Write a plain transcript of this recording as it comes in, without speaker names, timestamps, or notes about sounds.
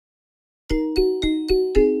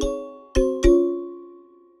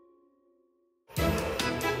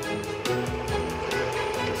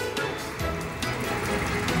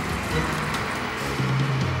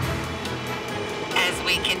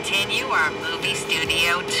movie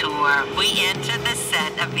studio tour, we enter the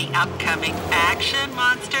set of the upcoming action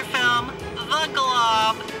monster film, The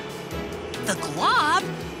Glob. The Glob?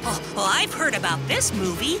 Oh, I've heard about this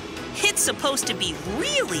movie. It's supposed to be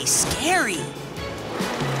really scary.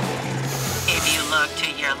 If you look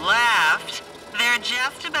to your left, they're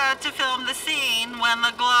just about to film the scene when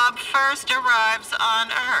the Glob first arrives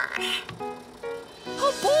on Earth.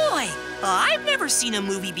 Oh boy! I've never seen a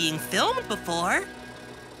movie being filmed before.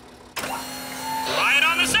 Quiet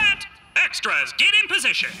on the set! Extras, get in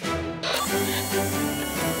position!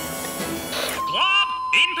 Glob,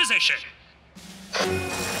 in position.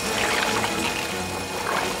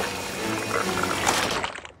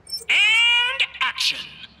 And action!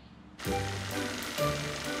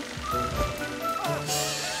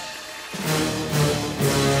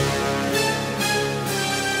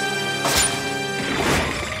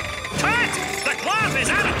 Cut! The Glob is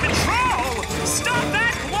out of control! Stop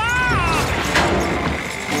that Glob!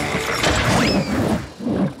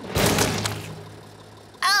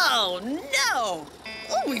 Oh, no!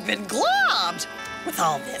 Oh, we've been globbed! With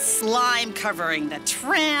all this slime covering the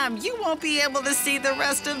tram, you won't be able to see the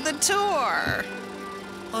rest of the tour.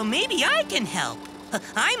 Well, maybe I can help.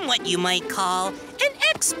 I'm what you might call an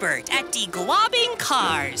expert at deglobbing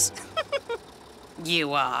cars.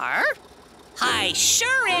 You are? I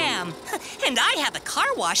sure am. And I have a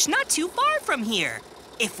car wash not too far from here.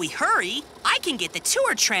 If we hurry, I can get the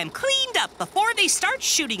tour tram cleaned up before they start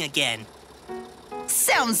shooting again.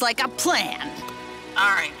 Sounds like a plan.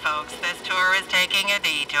 All right, folks, this tour is taking a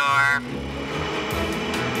detour.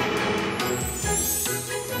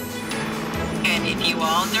 And if you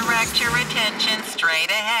all direct your attention straight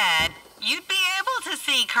ahead, you'd be able to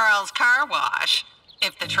see Carl's car wash,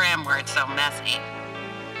 if the tram weren't so messy.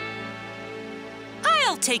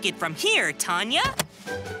 I'll take it from here, Tonya.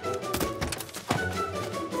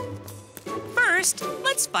 First,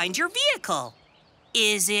 let's find your vehicle.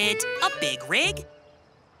 Is it a big rig,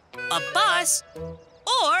 a bus,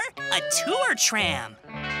 or a tour tram?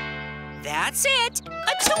 That's it,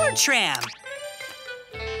 a tour tram.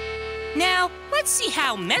 Now, let's see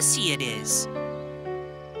how messy it is.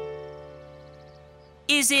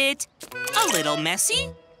 Is it a little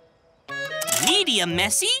messy, medium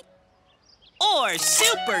messy, or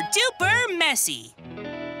super duper messy?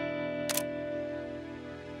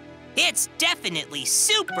 It's definitely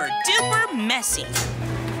super duper messy.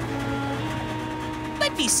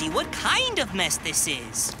 Let me see what kind of mess this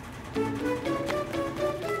is.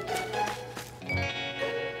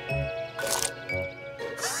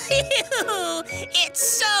 Ew, it's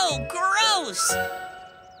so gross!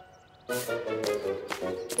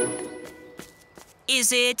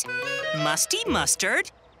 Is it musty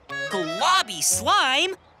mustard, globby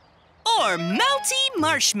slime, or melty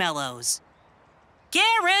marshmallows?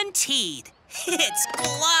 Guaranteed, it's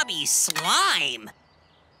globby slime.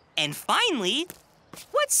 And finally,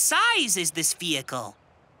 what size is this vehicle?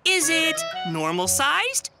 Is it normal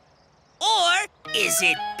sized? Or is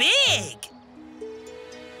it big?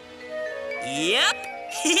 Yep,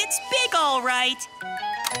 it's big all right.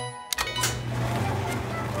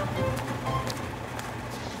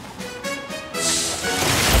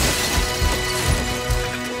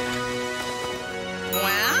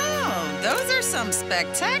 Wow, those are some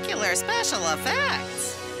spectacular special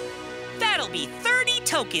effects. That'll be 30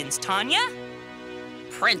 tokens, Tonya.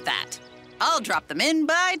 Print that. I'll drop them in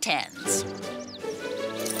by tens.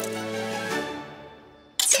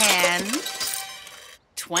 10,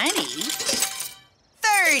 20,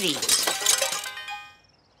 30.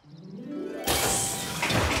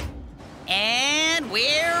 And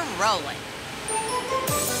we're rolling.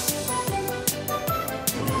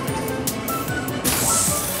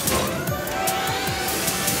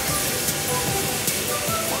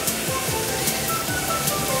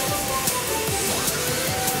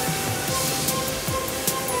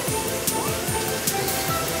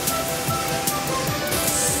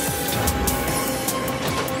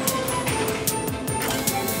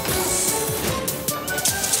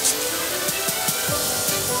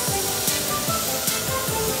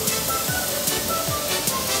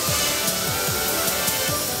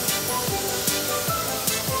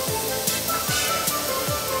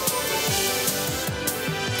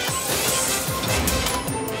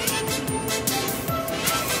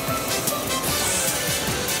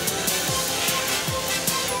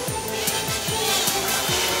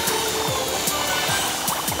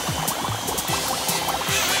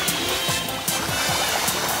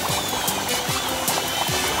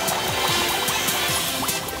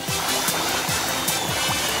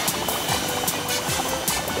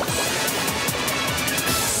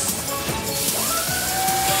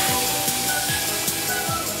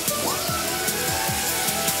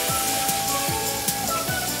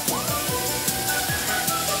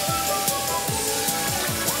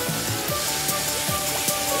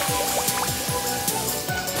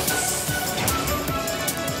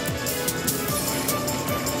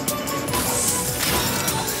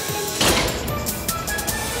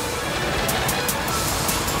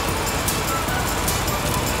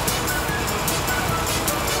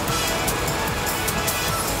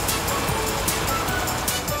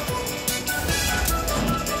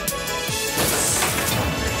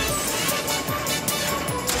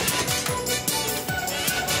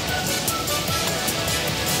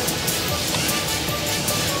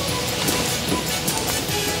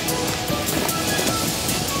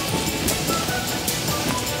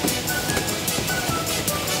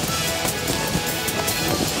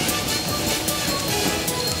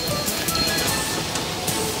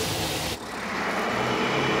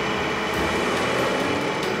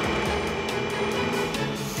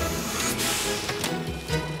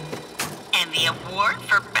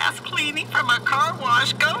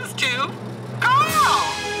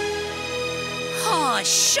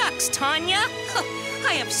 Shucks, Tonya.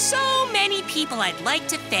 I have so many people I'd like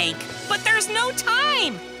to thank, but there's no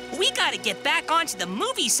time. We gotta get back onto the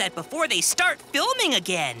movie set before they start filming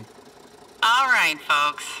again. All right,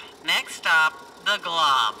 folks. Next stop, the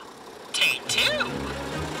Glob. Take 2.